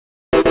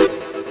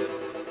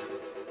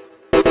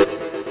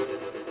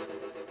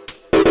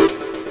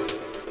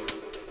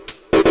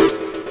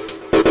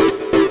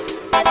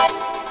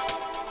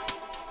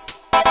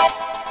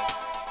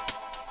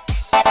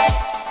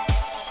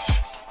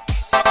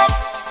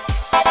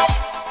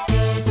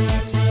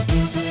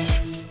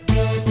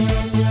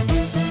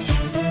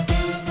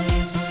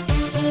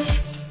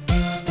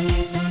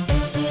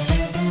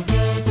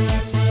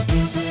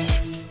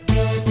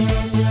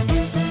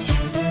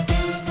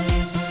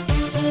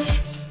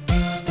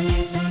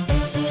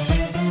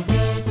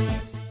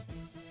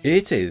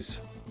It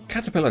is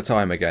Caterpillar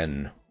time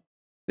again.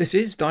 This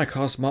is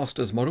Diecast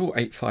Masters model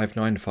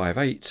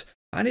 85958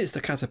 and it's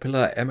the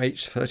Caterpillar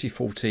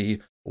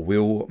MH3040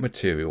 wheel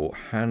material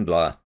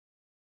handler.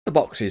 The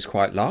box is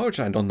quite large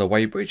and on the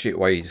weighbridge it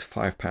weighs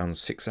 £5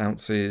 6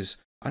 ounces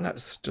and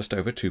that's just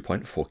over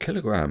 2.4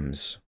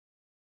 kilograms.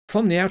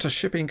 From the outer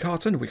shipping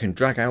carton we can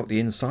drag out the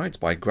insides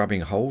by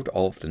grabbing hold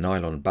of the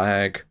nylon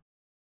bag.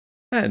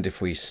 And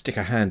if we stick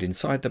a hand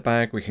inside the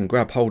bag we can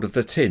grab hold of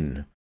the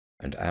tin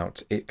and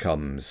out it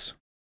comes.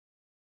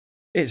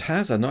 It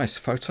has a nice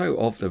photo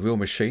of the real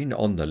machine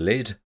on the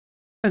lid,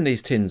 and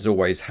these tins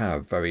always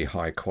have very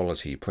high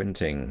quality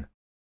printing.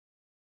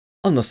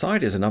 On the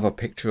side is another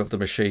picture of the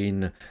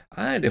machine,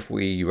 and if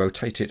we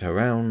rotate it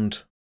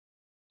around,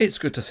 it's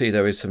good to see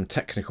there is some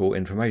technical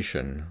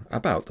information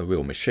about the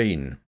real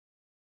machine.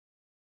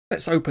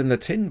 Let's open the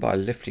tin by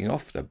lifting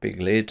off the big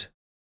lid.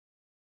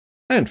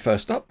 And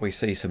first up we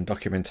see some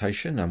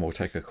documentation, and we'll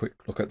take a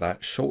quick look at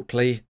that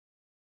shortly.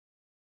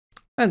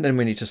 And then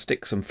we need to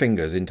stick some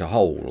fingers into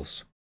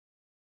holes.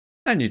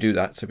 And you do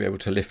that to be able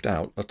to lift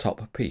out the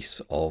top piece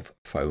of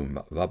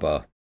foam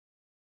rubber.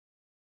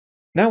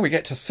 Now we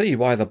get to see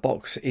why the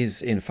box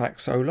is in fact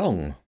so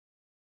long.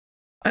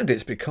 And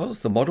it's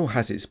because the model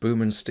has its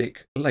boom and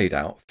stick laid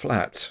out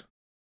flat.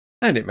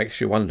 And it makes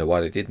you wonder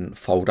why they didn't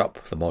fold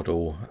up the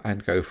model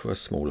and go for a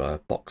smaller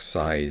box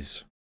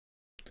size.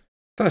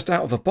 First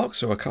out of the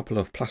box are a couple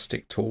of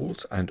plastic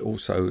tools and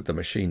also the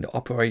machine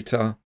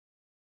operator.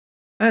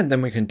 And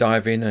then we can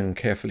dive in and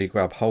carefully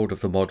grab hold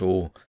of the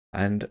model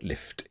and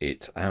lift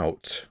it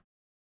out.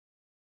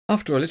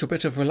 After a little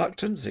bit of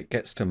reluctance, it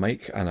gets to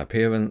make an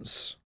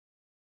appearance.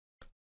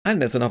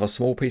 And there's another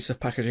small piece of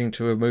packaging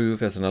to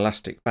remove as an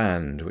elastic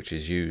band, which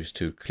is used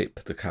to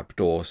clip the cab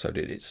door so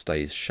that it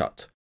stays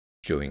shut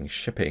during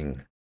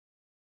shipping.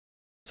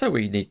 So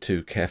we need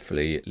to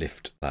carefully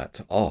lift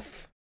that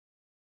off.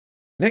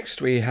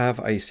 Next we have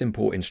a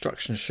simple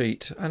instruction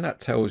sheet, and that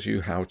tells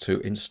you how to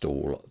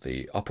install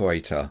the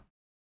operator.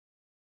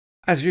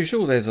 As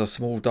usual, there's a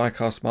small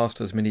Diecast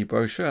Masters mini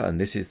brochure, and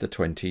this is the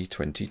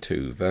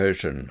 2022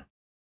 version.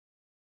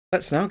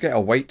 Let's now get a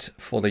weight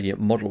for the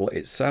model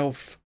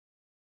itself,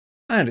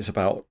 and it's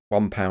about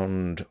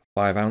 £1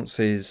 5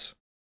 ounces,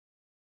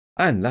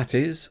 and that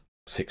is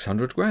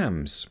 600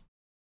 grams.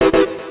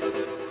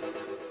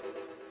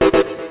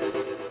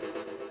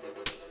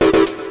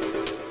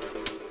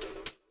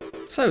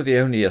 So the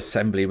only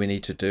assembly we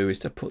need to do is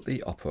to put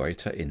the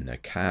operator in the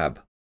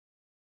cab.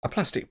 A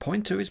plastic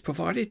pointer is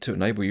provided to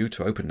enable you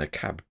to open the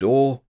cab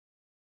door,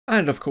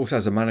 and of course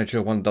as a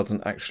manager one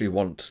doesn't actually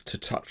want to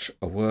touch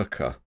a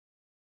worker.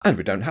 And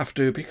we don't have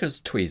to because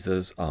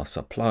tweezers are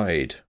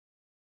supplied.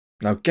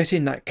 Now get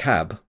in that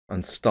cab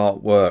and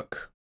start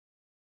work.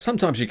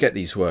 Sometimes you get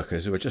these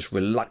workers who are just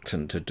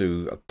reluctant to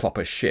do a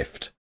proper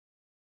shift.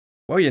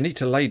 Well, you need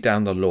to lay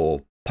down the law,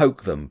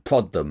 poke them,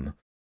 prod them,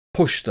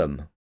 push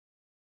them.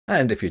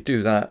 And if you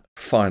do that,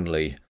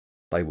 finally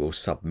they will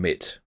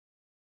submit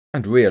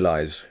and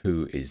realise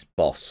who is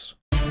boss.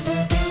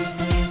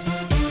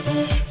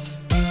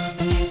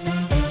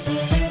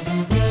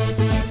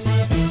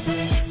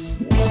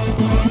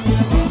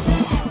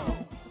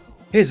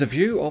 Here's a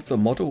view of the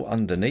model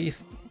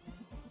underneath,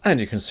 and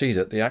you can see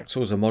that the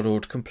axles are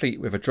modelled complete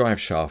with a drive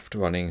shaft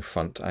running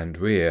front and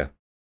rear,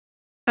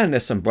 and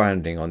there's some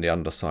branding on the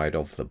underside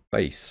of the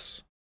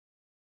base.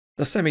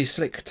 The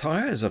semi-slick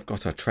tyres have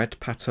got a tread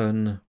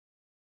pattern,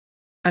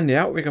 and the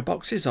outrigger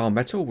boxes are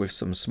metal with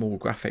some small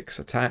graphics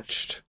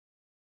attached.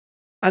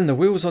 And the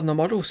wheels on the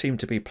model seem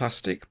to be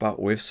plastic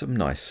but with some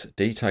nice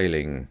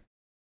detailing.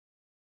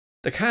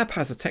 The cab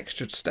has a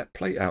textured step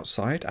plate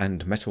outside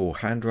and metal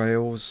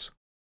handrails.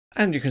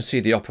 And you can see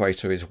the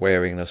operator is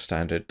wearing the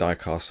standard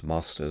Diecast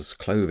Masters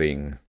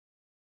clothing.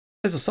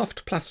 There's a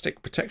soft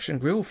plastic protection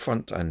grille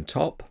front and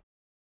top.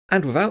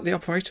 And without the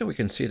operator we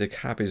can see the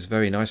cab is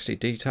very nicely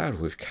detailed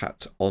with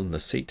cat on the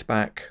seat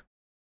back.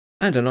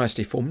 And a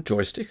nicely formed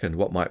joystick and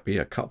what might be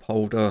a cup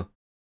holder.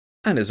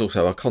 And there's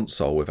also a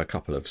console with a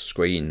couple of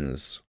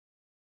screens.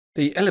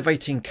 The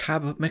elevating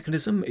cab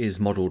mechanism is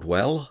modelled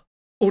well,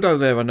 although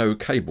there are no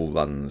cable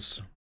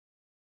runs.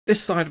 This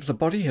side of the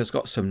body has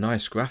got some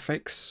nice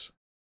graphics.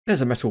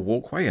 There's a metal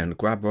walkway and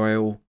grab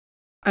rail,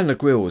 and the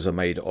grills are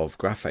made of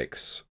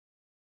graphics.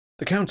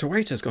 The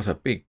counterweight has got a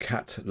big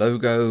cat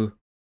logo,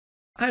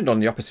 and on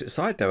the opposite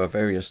side there are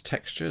various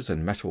textures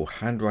and metal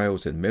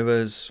handrails and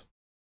mirrors.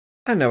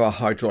 And there are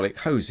hydraulic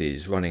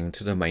hoses running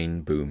to the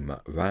main boom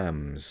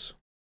rams.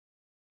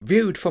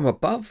 Viewed from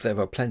above there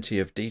are plenty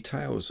of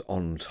details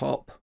on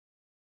top,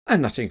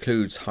 and that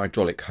includes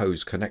hydraulic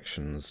hose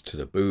connections to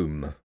the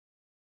boom.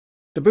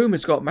 The boom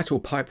has got metal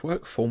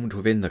pipework formed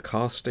within the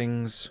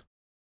castings,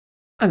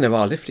 and there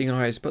are lifting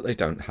eyes but they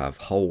don't have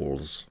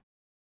holes.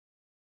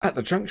 At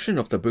the junction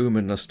of the boom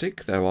and the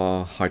stick there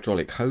are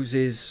hydraulic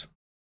hoses,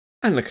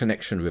 and the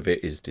connection with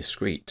it is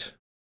discreet.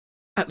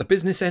 At the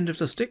business end of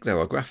the stick there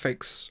are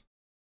graphics,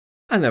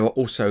 and there are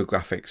also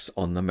graphics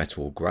on the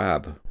metal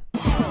grab.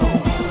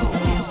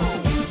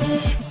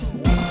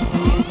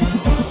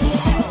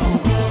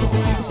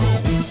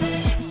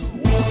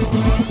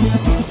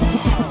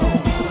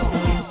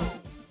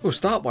 We'll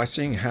start by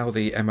seeing how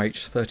the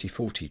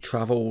MH3040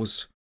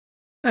 travels,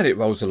 and it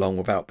rolls along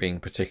without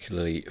being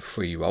particularly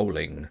free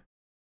rolling.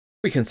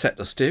 We can set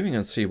the steering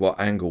and see what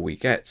angle we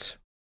get,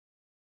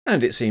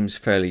 and it seems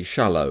fairly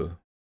shallow,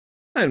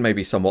 and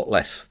maybe somewhat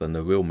less than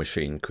the real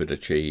machine could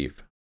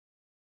achieve.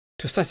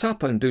 To set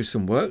up and do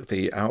some work,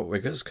 the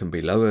outriggers can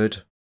be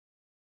lowered,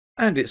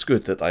 and it's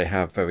good that they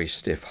have very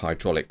stiff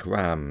hydraulic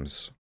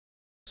rams,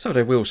 so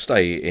they will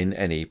stay in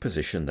any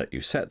position that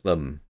you set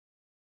them.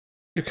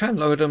 You can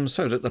lower them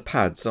so that the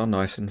pads are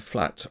nice and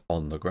flat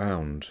on the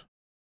ground.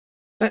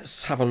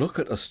 Let's have a look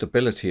at the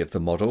stability of the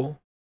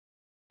model,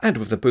 and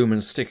with the boom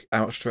and stick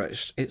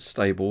outstretched, it's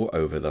stable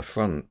over the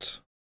front.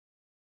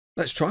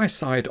 Let's try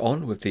side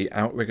on with the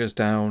outriggers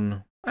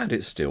down, and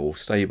it's still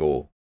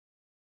stable.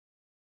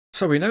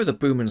 So we know the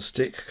boom and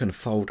stick can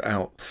fold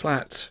out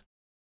flat.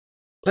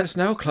 Let's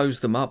now close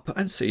them up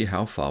and see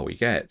how far we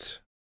get.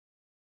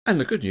 And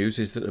the good news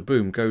is that the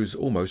boom goes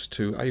almost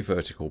to a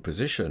vertical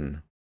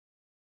position.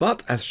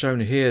 But as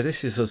shown here,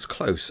 this is as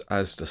close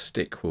as the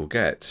stick will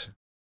get.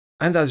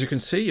 And as you can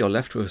see, you're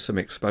left with some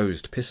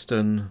exposed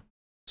piston,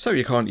 so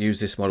you can't use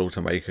this model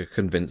to make a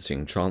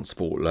convincing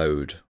transport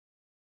load.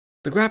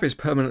 The grab is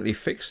permanently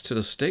fixed to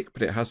the stick,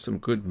 but it has some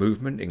good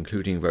movement,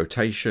 including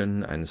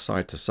rotation and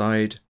side to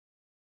side.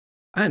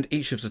 And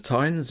each of the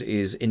tines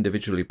is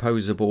individually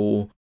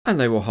posable, and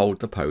they will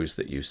hold the pose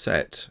that you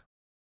set.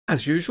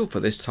 As usual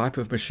for this type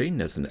of machine,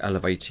 there's an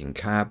elevating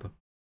cab,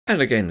 and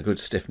again good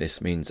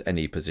stiffness means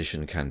any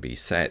position can be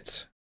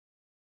set.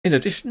 In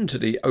addition to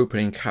the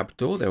opening cab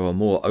door, there are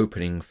more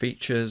opening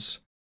features,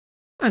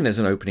 and there's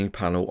an opening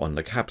panel on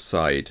the cab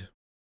side.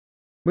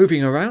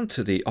 Moving around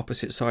to the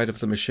opposite side of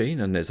the machine,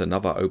 and there's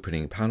another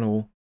opening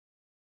panel,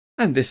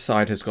 and this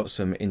side has got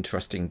some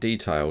interesting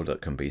detail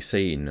that can be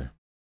seen.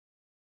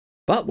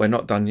 But we're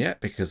not done yet,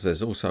 because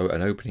there's also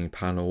an opening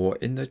panel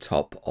in the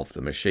top of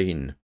the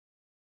machine.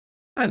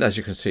 And as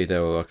you can see,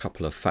 there are a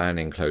couple of fan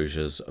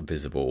enclosures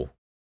visible.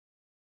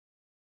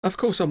 Of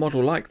course, a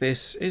model like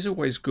this is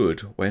always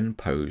good when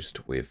posed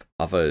with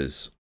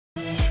others.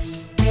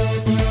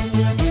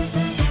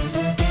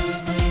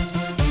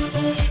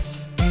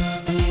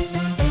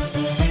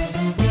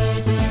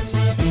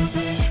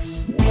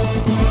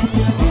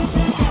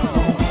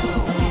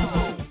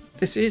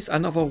 This is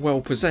another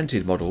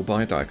well-presented model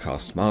by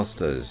Diecast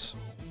Masters,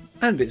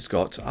 and it's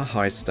got a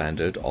high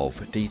standard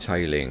of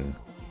detailing.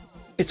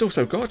 It's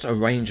also got a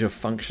range of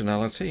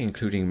functionality,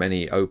 including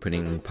many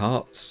opening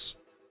parts,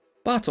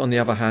 but on the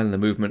other hand, the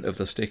movement of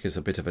the stick is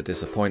a bit of a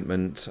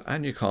disappointment,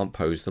 and you can't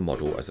pose the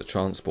model as a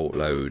transport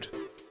load.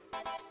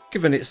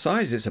 Given its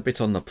size, it's a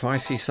bit on the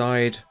pricey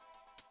side,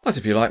 but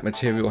if you like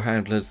material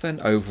handlers,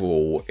 then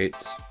overall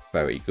it's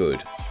very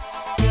good.